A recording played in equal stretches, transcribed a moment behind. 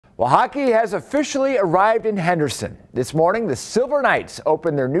Well, hockey has officially arrived in Henderson. This morning, the Silver Knights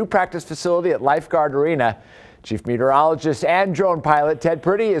opened their new practice facility at Lifeguard Arena. Chief meteorologist and drone pilot Ted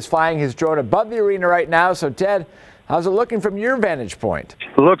Priddy is flying his drone above the arena right now. So, Ted, how's it looking from your vantage point?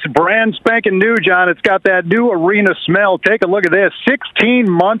 Looks brand spanking new, John. It's got that new arena smell. Take a look at this. 16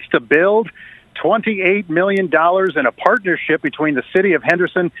 months to build, $28 million in a partnership between the city of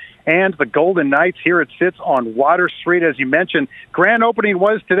Henderson and the Golden Knights. Here it sits on Water Street, as you mentioned. Grand opening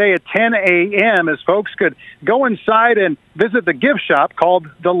was today at 10 a.m. as folks could go inside and visit the gift shop called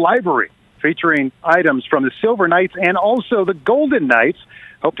The Library, featuring items from the Silver Knights and also the Golden Knights.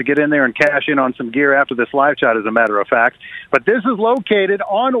 Hope to get in there and cash in on some gear after this live shot, as a matter of fact. But this is located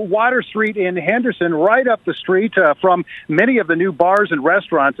on Water Street in Henderson, right up the street from many of the new bars and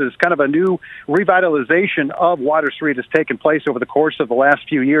restaurants. It's kind of a new revitalization of Water Street has taken place over the course of the last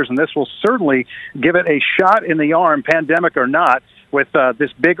few years, and this will certainly give it a shot in the arm, pandemic or not, with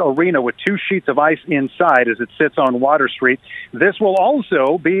this big arena with 2 sheets of ice inside as it sits on Water Street. This will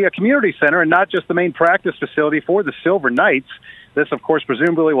also be a community center and not just the main practice facility for the Silver Knights. This, of course,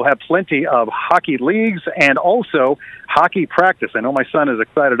 presumably will have plenty of hockey leagues and also hockey practice. I know my son is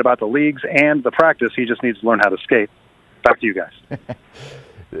excited about the leagues and the practice. He just needs to learn how to skate. Back to you guys.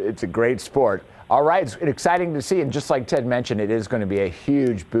 It's a great sport. All right, it's exciting to see. And just like Ted mentioned, it is going to be a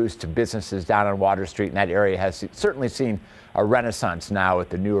huge boost to businesses down on Water Street, and that area has certainly seen a renaissance now with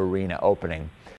the new arena opening.